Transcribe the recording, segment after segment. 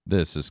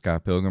This is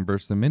Scott Pilgrim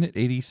vs. the Minute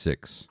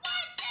 86.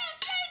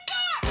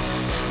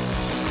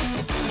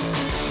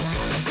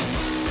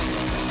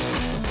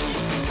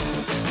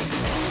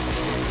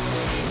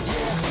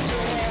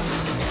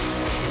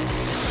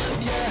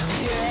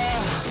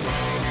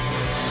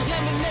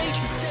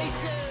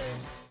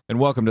 And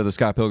welcome to the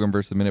Scott Pilgrim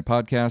vs. the Minute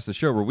podcast, the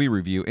show where we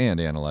review and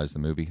analyze the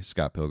movie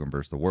Scott Pilgrim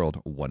vs. the World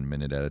 1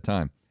 minute at a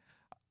time.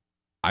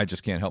 I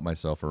just can't help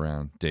myself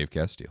around Dave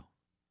Castile.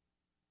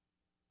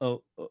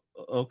 Oh,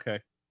 okay.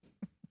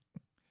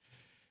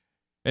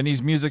 And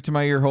he's music to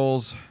my ear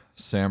holes,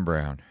 Sam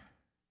Brown.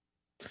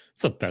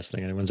 It's the best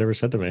thing anyone's ever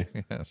said to me.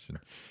 Yes, it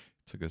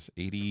took us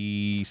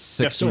 86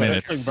 That's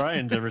minutes. the best thing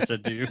Brian's ever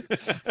said to you.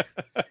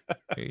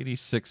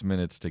 86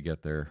 minutes to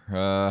get there.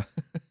 All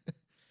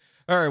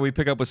right, we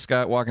pick up with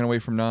Scott walking away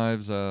from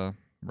Knives right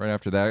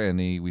after that, and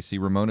we see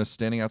Ramona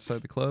standing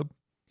outside the club.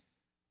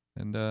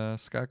 And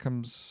Scott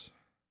comes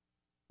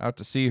out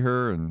to see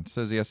her and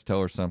says he has to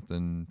tell her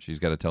something. She's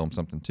got to tell him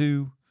something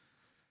too.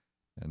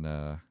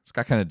 And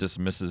Scott kind of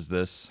dismisses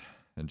this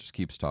and just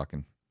keeps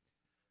talking.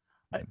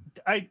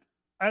 I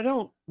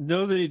don't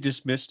know that he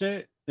dismissed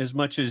it as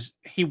much as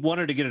he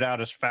wanted to get it out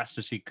as fast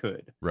as he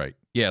could. Right.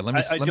 Yeah, let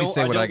me say what I got to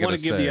say. I don't want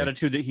to give the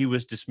attitude that he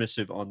was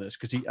dismissive on this,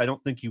 because I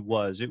don't think he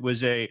was. It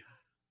was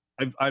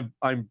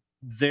I'm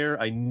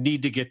there. I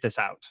need to get this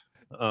out.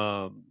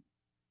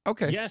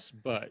 Okay. Yes,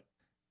 but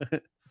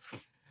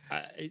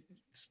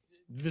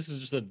this is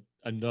just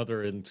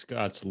another in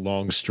Scott's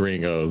long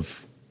string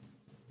of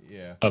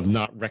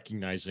not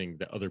recognizing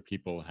that other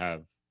people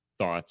have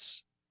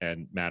thoughts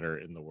and matter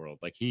in the world.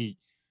 Like he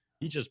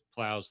just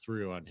plows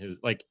through on his,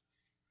 like,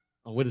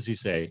 what does he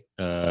say?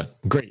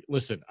 Great.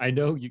 Listen, I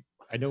know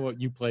what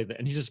you play,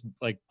 and he just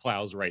like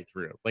plows right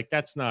through. Like,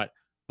 that's not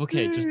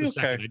okay. Just a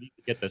second. I need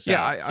to get this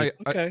out.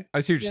 I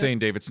see what you're saying,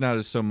 Dave. It's not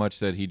as so much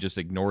that he just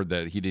ignored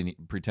that. He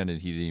didn't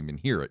pretended he didn't even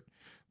hear it,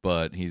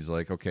 but he's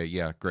like, okay,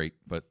 yeah, great,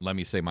 but let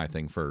me say my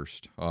thing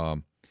first.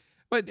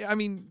 But I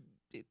mean,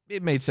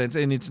 it made sense,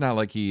 and it's not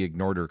like he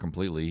ignored her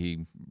completely.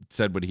 He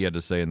said what he had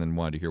to say, and then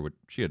wanted to hear what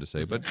she had to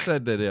say, but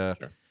said that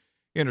Sure.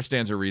 He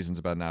understands her reasons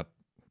about not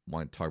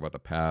wanting to talk about the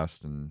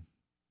past, and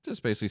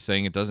just basically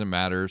saying it doesn't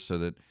matter, so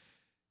that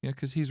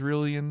because he's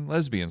really in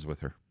lesbians with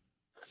her.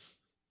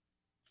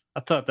 I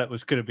thought that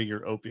was going to be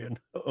your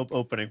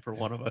opening for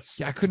one of us.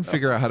 Yeah, I couldn't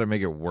figure out how to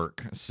make it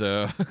work.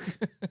 So,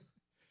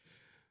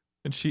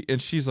 and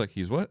she's like,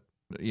 "He's what?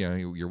 Yeah,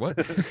 you're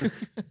what?"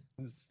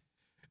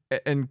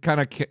 And kind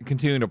of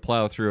continuing to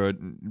plow through it,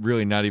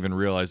 really not even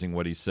realizing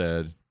what he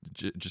said,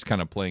 just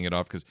kind of playing it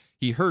off because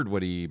he heard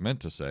what he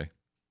meant to say,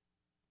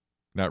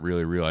 not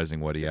really realizing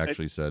what he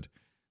actually said.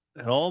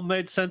 It all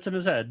made sense in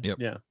his head. Yep.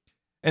 Yeah.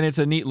 And it's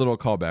a neat little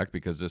callback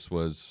because this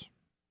was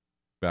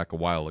back a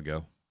while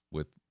ago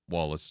with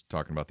Wallace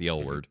talking about the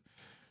L word.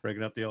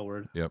 Breaking up the L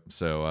word. Yep.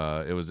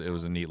 So it was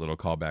a neat little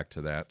callback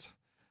to that.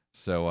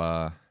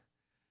 So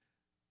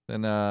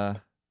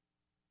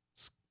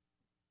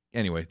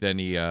anyway, then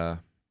he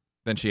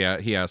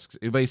asks,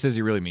 but he says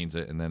he really means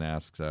it, and then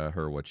asks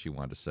her what she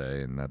wanted to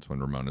say, and that's when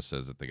Ramona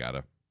says that they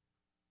gotta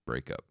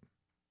break up.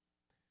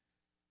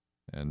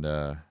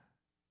 And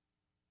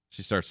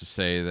she starts to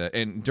say that,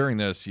 and during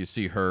this, you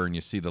see her and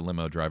you see the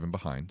limo driving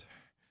behind,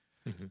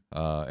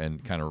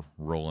 and kind of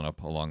rolling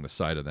up along the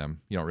side of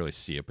them. You don't really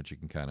see it, but you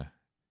can kind of,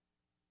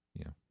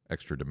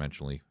 extra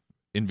dimensionally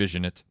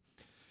envision it.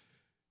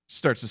 She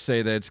starts to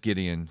say that it's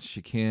Gideon.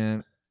 She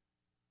can't,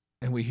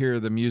 and we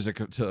hear the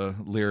music to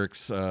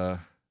lyrics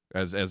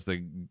as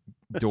the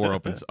door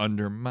opens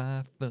under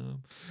my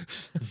thumb.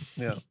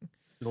 Yeah,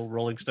 little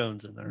Rolling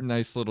Stones in there.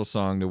 Nice little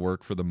song to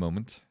work for the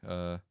moment.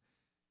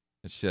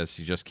 It's just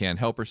she just can't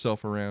help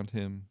herself around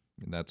him,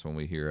 and that's when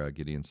we hear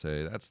Gideon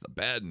say, "That's the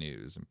bad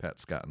news," and pat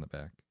Scott in the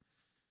back.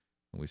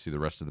 And we see the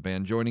rest of the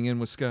band joining in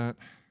with Scott.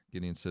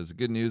 Gideon says, "The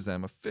good news that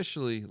I'm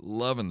officially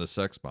loving the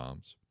sex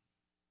bombs."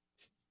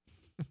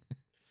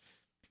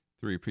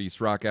 3-piece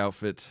rock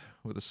outfit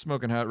with a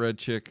smoking hot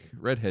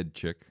redhead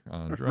chick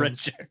on drums. Red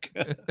chick.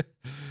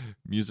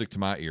 Music to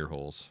my ear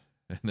holes.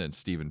 And then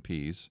Stephen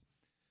Pease.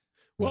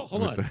 Well,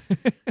 hold on.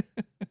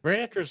 Right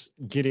after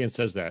Gideon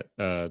says that,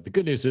 the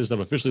good news is that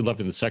I'm officially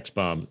loving the sex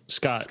bomb.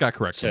 Scott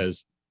corrects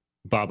says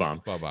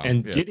Bob-omb. Bob-omb,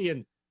 And yeah.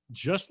 Gideon,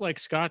 just like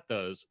Scott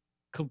does,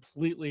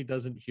 completely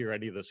doesn't hear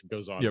any of this and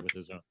goes on with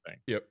his own thing.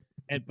 Yep.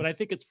 But I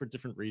think it's for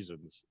different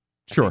reasons.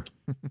 Sure.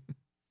 I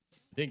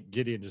think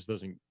Gideon just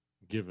doesn't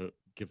give an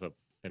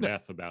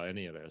F about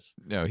any of this.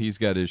 No, he's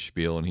got his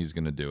spiel and he's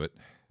going to do it.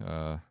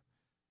 So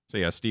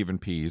yeah, Stephen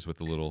Pease with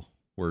the little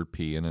word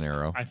P and an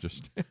arrow. I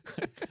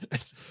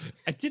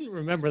didn't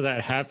remember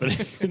that happening.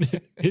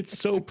 It's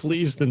so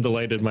pleased and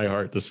delighted my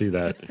heart to see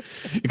that,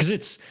 because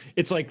it's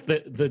like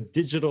the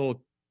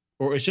digital,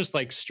 or it's just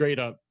like straight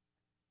up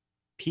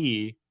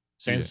P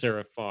sans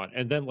serif font,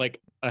 and then like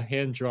a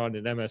hand drawn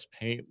in MS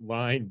Paint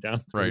line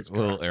down through his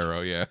little crotch.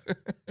 arrow, yeah.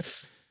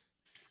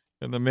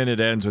 And the minute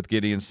ends with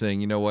Gideon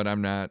saying, "You know what?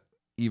 I'm not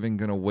even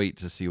gonna wait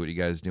to see what you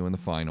guys do in the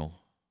final."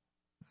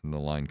 And the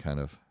line kind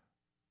of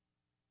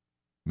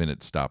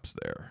minute stops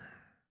there.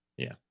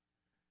 Yeah.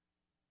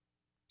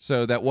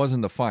 So that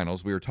wasn't the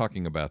finals. We were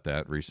talking about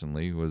that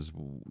recently. Was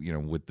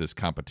with this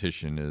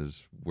competition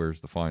is where's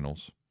the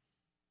finals?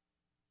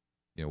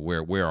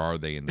 Where are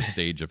they in the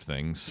stage of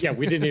things? Yeah,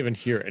 we didn't even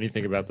hear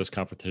anything about this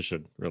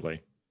competition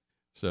really.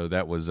 So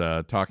that was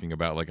talking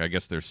about I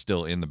guess they're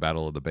still in the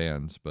Battle of the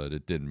Bands, but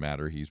it didn't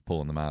matter. He's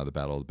pulling them out of the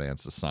Battle of the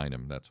Bands to sign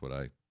him. That's what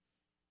I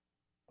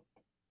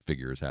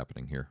figure is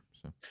happening here.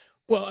 So,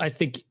 well, I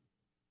think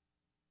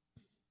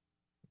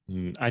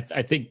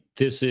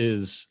this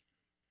is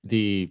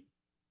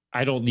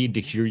I don't need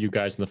to hear you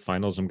guys in the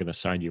finals. I'm going to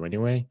sign you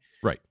anyway.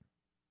 Right.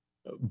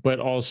 But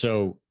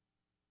also,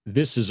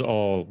 this is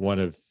all one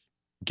of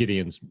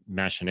Gideon's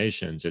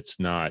machinations. It's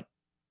not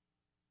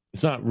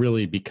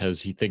really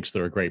because he thinks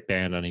they're a great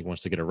band and he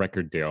wants to get a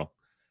record deal.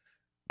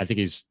 I think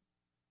he's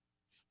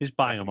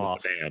buying them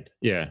off. Band.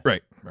 Yeah.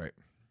 Right.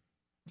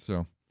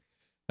 So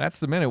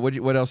that's the minute.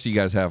 What else do you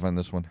guys have on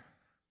this one?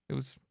 It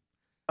was.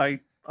 I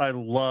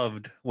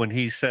loved when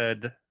he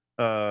said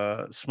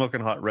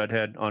 "smoking hot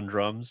redhead" on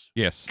drums.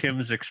 Yes.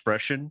 Kim's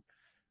expression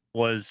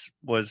was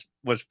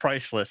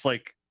priceless.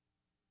 Like,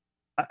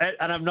 and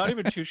I'm not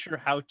even too sure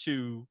how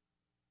to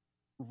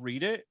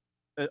read it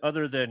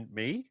other than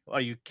me.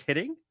 Are you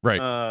kidding?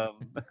 Right.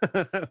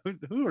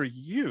 Who are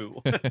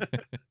you?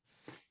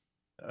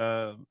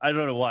 I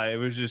don't know why. It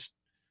was just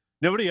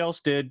nobody else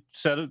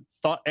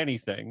thought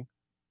anything.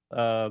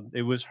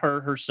 It was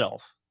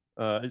herself.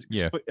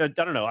 Yeah. I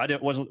don't know.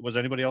 Was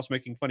anybody else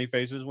making funny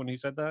faces when he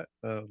said that?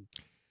 No.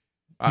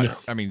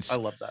 I mean, I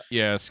love that.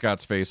 Yeah,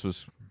 Scott's face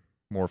was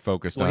more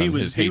focused on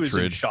his hatred. He was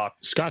in shock.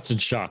 Scott's in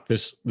shock.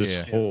 This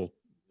whole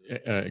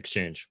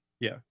exchange.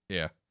 Yeah.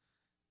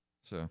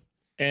 So.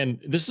 And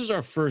this is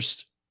our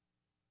first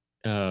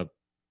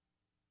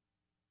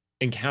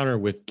encounter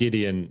with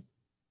Gideon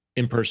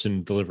in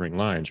person delivering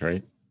lines,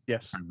 right?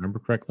 Yes. If I remember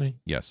correctly.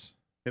 Yes.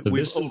 So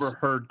We've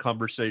overheard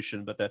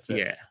conversation, but that's it.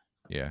 Yeah.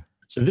 Yeah.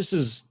 So this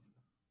is,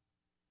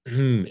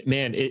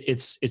 man,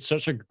 it's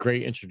such a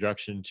great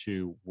introduction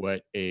to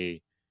what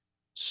a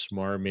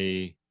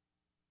smarmy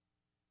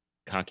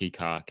cocky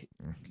cock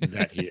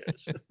that he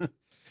is.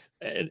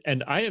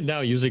 and I am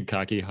now using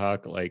cocky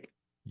cock like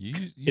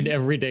in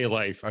everyday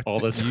life all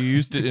the time. You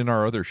used it in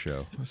our other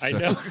show. So. I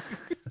know.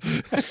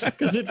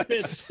 Because it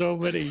fits so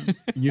many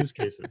use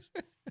cases.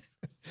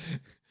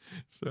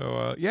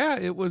 So yeah,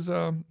 it was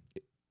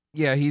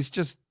he's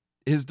just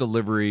his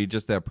delivery,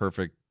 just that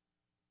perfect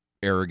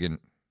arrogant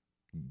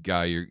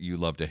guy you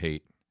love to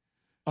hate.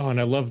 Oh,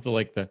 and I love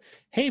the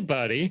hey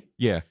buddy.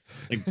 Yeah.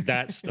 Like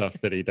that stuff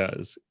that he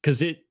does.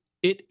 Because it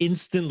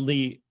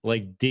instantly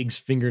digs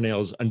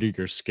fingernails under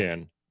your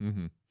skin.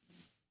 Mm-hmm.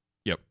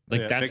 Yep.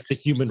 That's the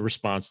human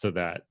response to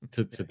that,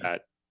 to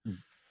that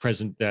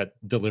that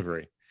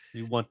delivery.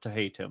 You want to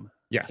hate him.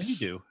 Yes. And you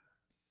do.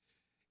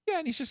 Yeah,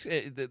 and he's just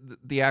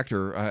the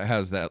actor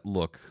has that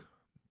look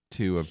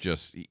too of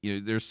just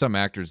there's some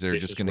actors that are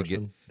just going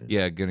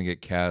to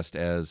get cast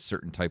as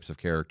certain types of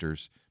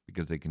characters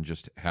because they can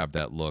just have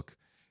that look,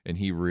 and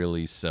he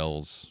really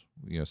sells,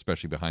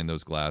 especially behind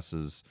those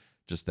glasses,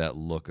 just that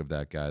look of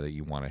that guy that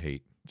you want to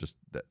hate, just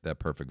that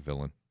perfect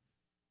villain.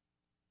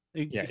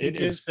 It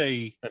is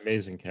a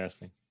amazing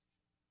casting.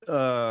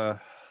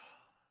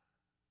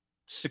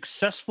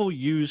 Successful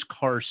used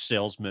car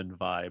salesman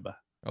vibe.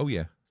 Oh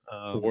yeah.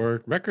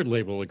 Or record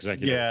label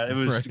executive. Yeah, it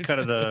was kind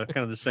of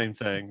the same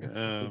thing.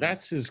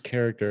 That's his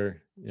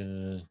character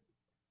in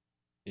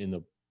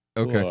the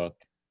okay. book.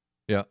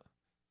 Yeah.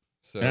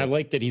 So, and I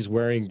like that he's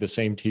wearing the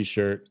same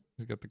T-shirt.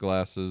 He's got the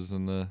glasses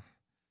and the.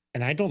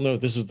 And I don't know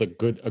if this is a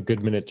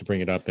good minute to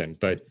bring it up in,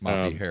 but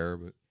moppy hair.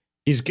 But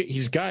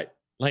he's got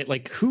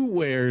like who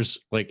wears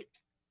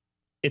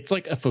it's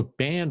like if a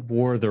band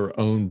wore their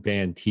own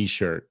band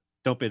T-shirt.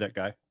 Don't be that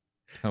guy.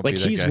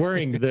 He's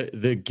wearing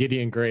the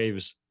Gideon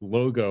Graves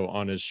logo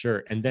on his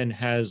shirt and then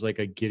has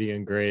a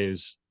Gideon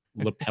Graves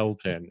lapel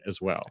pin as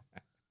well.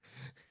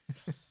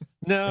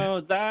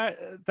 No,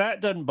 that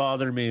doesn't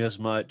bother me as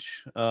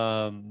much.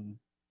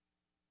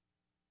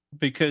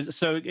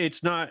 Because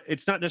it's not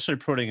necessarily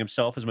promoting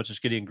himself as much as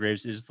Gideon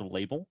Graves is the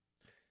label,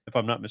 if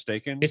I'm not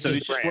mistaken. It's so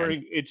he's just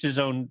wearing his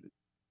own.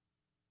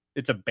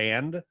 It's a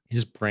band.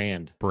 His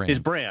brand. His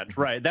brand,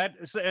 right?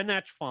 That's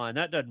fine.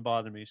 That doesn't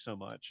bother me so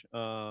much.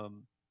 I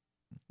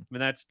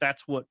mean,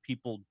 that's what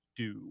people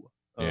do.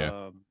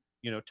 Yeah.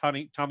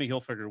 Tommy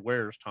Hilfiger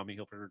wears Tommy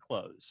Hilfiger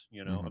clothes.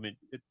 Mm-hmm. I mean,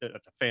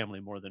 it's a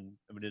family more than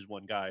it is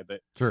one guy.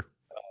 But sure.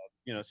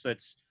 So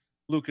it's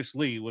Lucas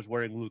Lee was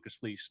wearing Lucas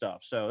Lee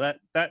stuff, so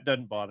that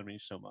doesn't bother me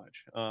so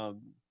much. But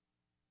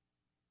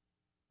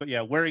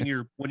yeah, when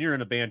you're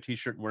in a band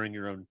T-shirt and wearing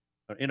your own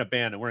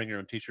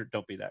T-shirt,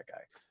 don't be that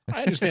guy.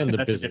 I understand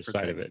the business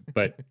side of it,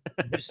 but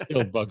it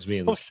still bugs me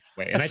in this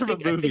way. And that's from a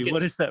movie.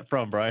 What is that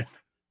from, Brian?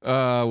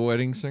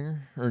 Wedding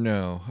Singer or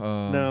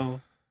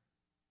no?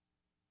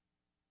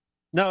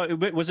 No.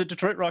 Was it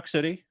Detroit Rock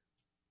City?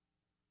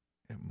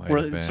 It might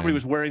where have been. Somebody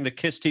was wearing the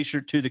Kiss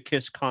T-shirt to the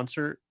Kiss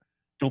concert.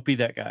 Don't be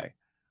that guy.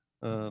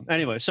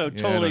 Anyway, so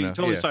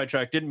totally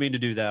sidetracked. Didn't mean to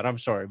do that. I'm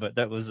sorry, but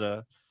that was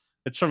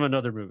it's from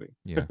another movie.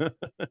 Yeah.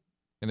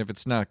 And if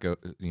it's not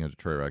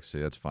Detroit Rock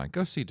City, that's fine.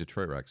 Go see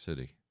Detroit Rock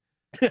City.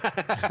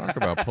 Talk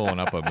about pulling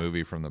up a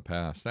movie from the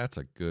past. That's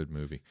a good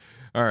movie.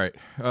 All right.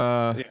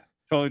 Yeah,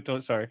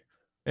 totally. Sorry.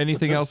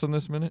 Anything else in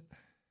this minute?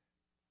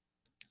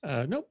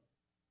 Nope.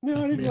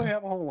 No, I didn't really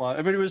have a whole lot.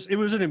 I mean, it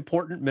was an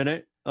important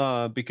minute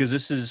because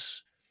this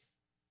is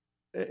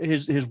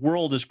his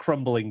world is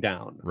crumbling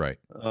down, Right.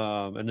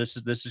 And this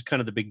is kind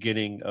of the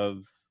beginning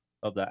of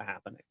that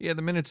happening. Yeah,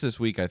 the minutes this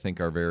week I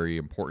think are very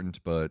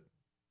important, but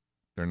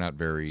they're not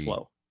very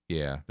Slow.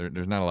 Yeah,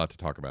 there's not a lot to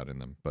talk about in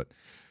them, but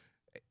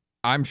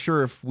I'm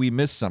sure if we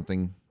miss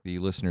something, the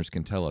listeners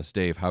can tell us.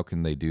 Dave, how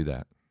can they do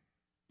that?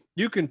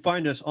 You can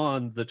find us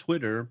on the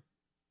Twitter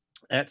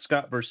at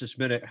Scott versus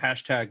Minute,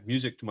 #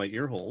 music to my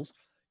ear holes.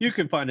 You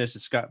can find us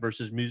at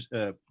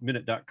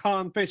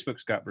scottversusminute.com, Facebook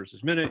Scott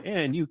versus Minute,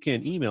 and you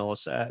can email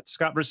us at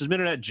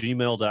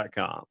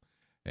scottversusminute@gmail.com.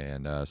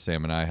 And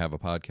Sam and I have a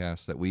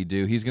podcast that we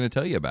do. He's going to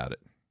tell you about it.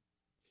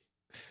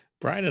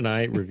 Brian and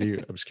I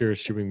review obscure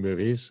streaming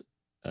movies,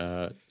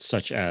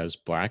 such as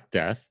Black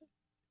Death.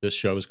 This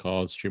show is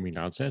called Streaming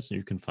Nonsense, and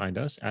you can find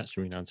us at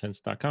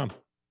streamingnonsense.com.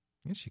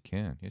 Yes, you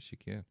can. Yes, you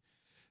can.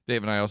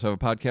 Dave and I also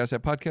have a podcast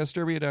at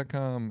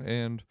podcastderby.com,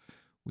 and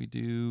we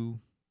do,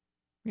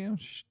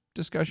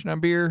 discussion on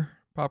beer,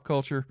 pop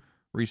culture.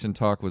 Recent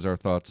talk was our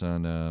thoughts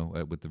on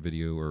with the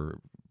video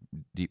or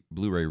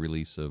Blu-ray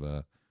release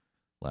of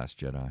Last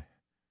Jedi.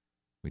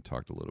 We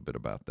talked a little bit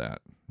about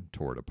that,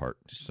 tore it apart.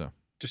 So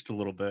just a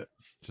little bit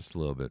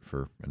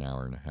for an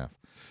hour and a half.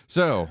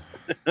 So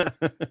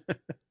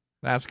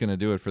that's going to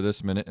do it for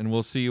this minute, and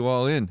we'll see you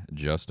all in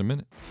just a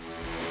minute.